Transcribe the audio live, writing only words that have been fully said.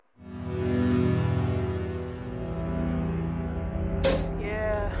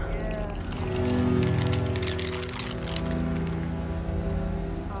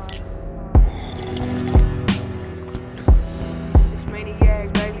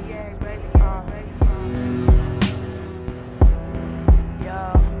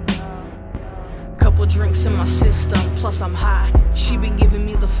Ice in my system, plus I'm high. She been giving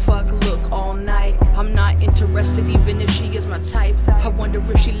me the fuck look all night. I'm not interested even if she is my type. I wonder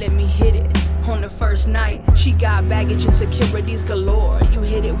if she let me hit it on the first night. She got baggage and securities galore. You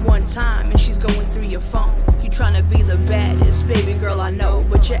hit it one time and she's going through your phone. You tryna be the baddest, baby girl I know,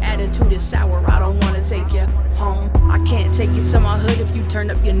 but your attitude is sour, I don't wanna take you home. I can't take you to my hood if you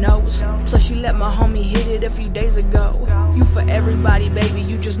turn up your nose. Plus you let my homie hit it a few days ago. You for everybody, baby,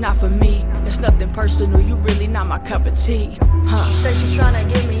 you just not for me. It's nothing personal, you really not my cup of tea. She said she tryna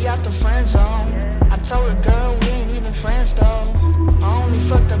get me out the friend zone. I told her, girl, we ain't even friends though. I only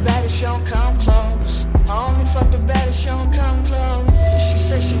fuck the baddest, she don't come close. I only fuck the baddest, she don't come close. She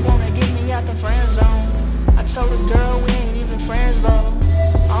said she wanna get me out the friend zone. I told her, girl, we ain't even friends though.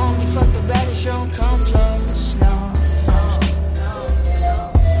 I only fuck the baddest, she don't come close. No, no,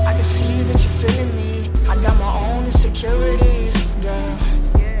 no. I can see that you're feeling me. I got my own insecurities, girl.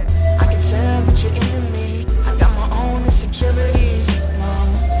 I can tell that you're into me. I got my own insecurities.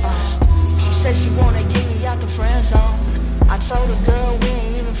 She said she wanna get me out the friend zone. I told her, girl, we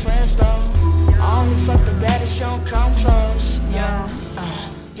ain't even friends though. I only fuck the baddest, you don't come close. Yeah,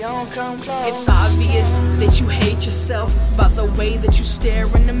 you don't come close. It's obvious that you hate yourself by the way that you stare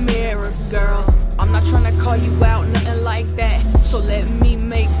in the mirror, girl. I'm not trying to call you out, nothing like that. So let me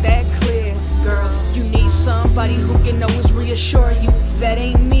make that clear, girl. You need somebody who can always reassure you. That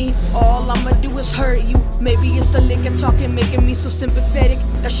ain't me, all I'ma do is hurt you. Maybe it's the liquor talking making me so sympathetic.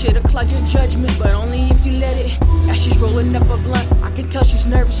 That should've clouded your judgment, but only if you let it. As she's rolling up a blunt, I can tell she's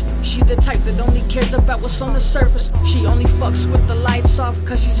nervous. She the type that only cares about what's on the surface. She only fucks with the lights off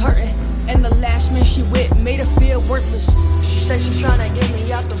cause she's hurting. And the last man she with made her feel worthless. She said she tryna get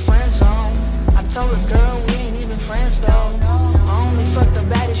me out the friend zone. I told her, girl, we ain't even friends though. I only fuck the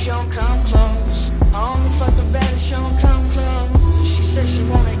baddest, you don't come close. I only fuck the baddest, you don't come close. She said she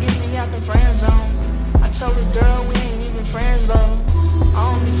wanna get me out the friend zone. I told her, girl, we ain't even friends though.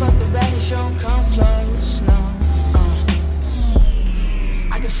 I only fuck the baddest, you don't come close. No,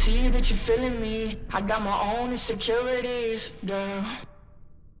 I can see that you're feeling me. I got my own insecurities, girl.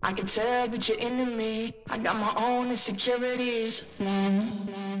 I can tell that you're into me. I got my own insecurities.